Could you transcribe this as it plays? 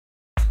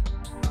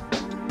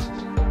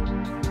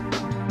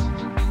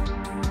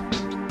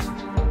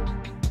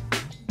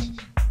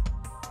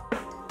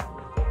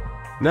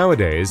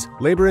Nowadays,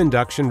 labor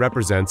induction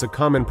represents a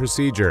common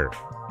procedure.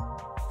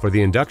 For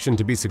the induction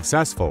to be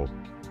successful,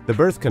 the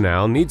birth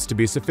canal needs to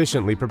be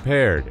sufficiently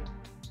prepared.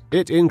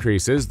 It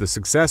increases the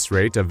success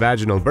rate of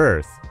vaginal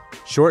birth,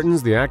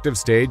 shortens the active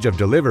stage of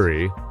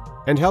delivery,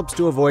 and helps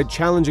to avoid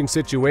challenging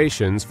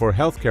situations for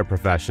healthcare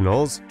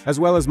professionals as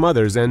well as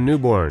mothers and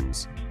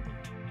newborns.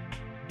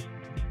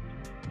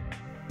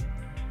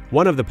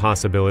 One of the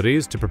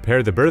possibilities to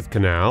prepare the birth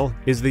canal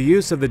is the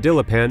use of the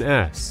dilapan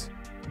S.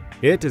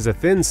 It is a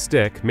thin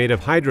stick made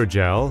of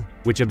hydrogel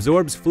which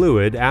absorbs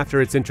fluid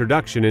after its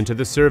introduction into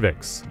the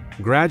cervix,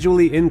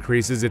 gradually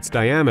increases its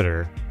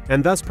diameter,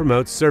 and thus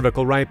promotes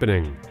cervical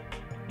ripening.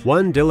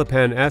 One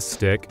dilapan S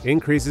stick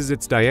increases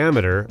its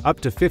diameter up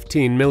to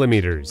 15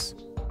 millimeters.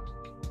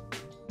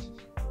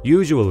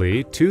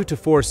 Usually, 2 to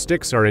 4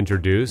 sticks are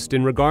introduced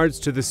in regards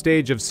to the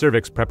stage of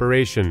cervix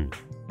preparation.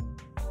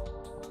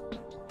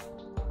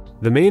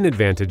 The main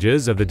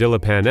advantages of the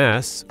dilapan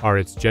S are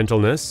its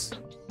gentleness,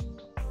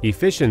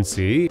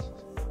 efficiency,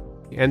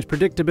 and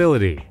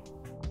predictability.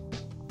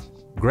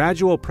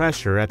 Gradual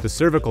pressure at the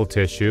cervical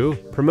tissue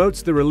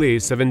promotes the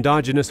release of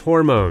endogenous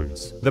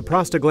hormones, the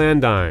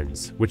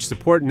prostaglandins, which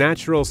support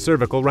natural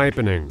cervical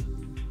ripening.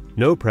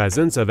 No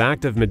presence of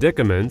active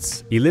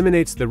medicaments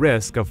eliminates the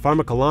risk of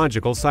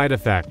pharmacological side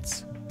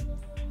effects.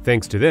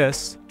 Thanks to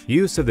this,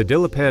 use of the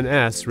dilapan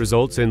S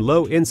results in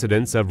low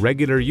incidence of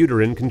regular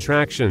uterine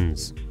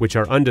contractions, which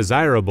are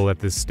undesirable at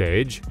this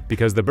stage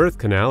because the birth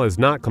canal is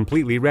not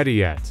completely ready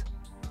yet.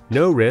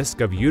 No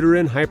risk of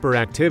uterine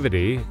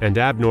hyperactivity and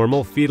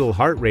abnormal fetal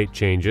heart rate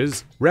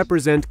changes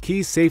represent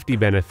key safety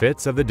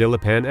benefits of the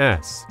dilapan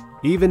S,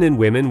 even in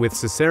women with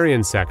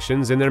cesarean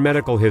sections in their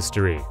medical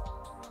history.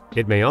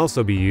 It may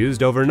also be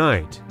used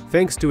overnight,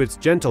 thanks to its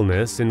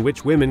gentleness in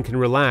which women can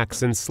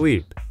relax and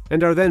sleep,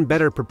 and are then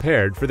better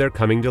prepared for their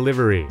coming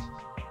delivery.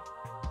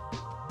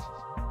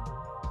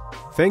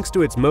 Thanks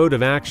to its mode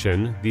of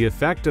action, the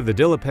effect of the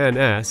dilapan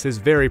S is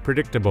very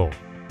predictable.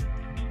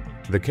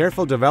 The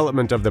careful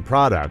development of the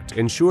product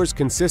ensures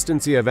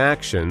consistency of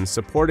action,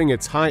 supporting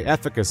its high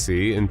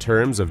efficacy in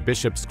terms of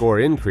Bishop score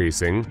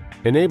increasing,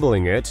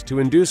 enabling it to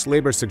induce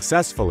labor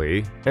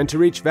successfully and to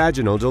reach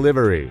vaginal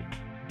delivery.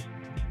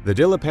 The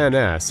dilapan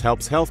S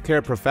helps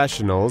healthcare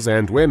professionals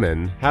and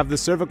women have the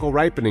cervical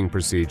ripening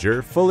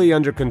procedure fully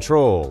under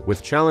control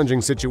with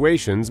challenging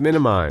situations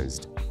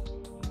minimized.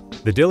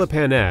 The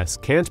dilapan S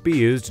can't be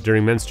used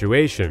during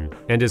menstruation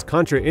and is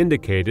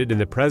contraindicated in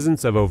the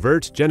presence of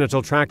overt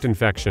genital tract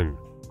infection.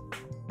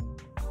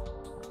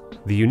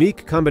 The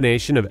unique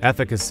combination of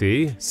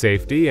efficacy,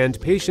 safety, and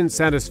patient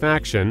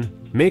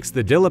satisfaction makes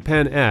the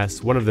dilapan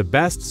S one of the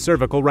best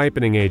cervical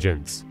ripening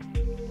agents.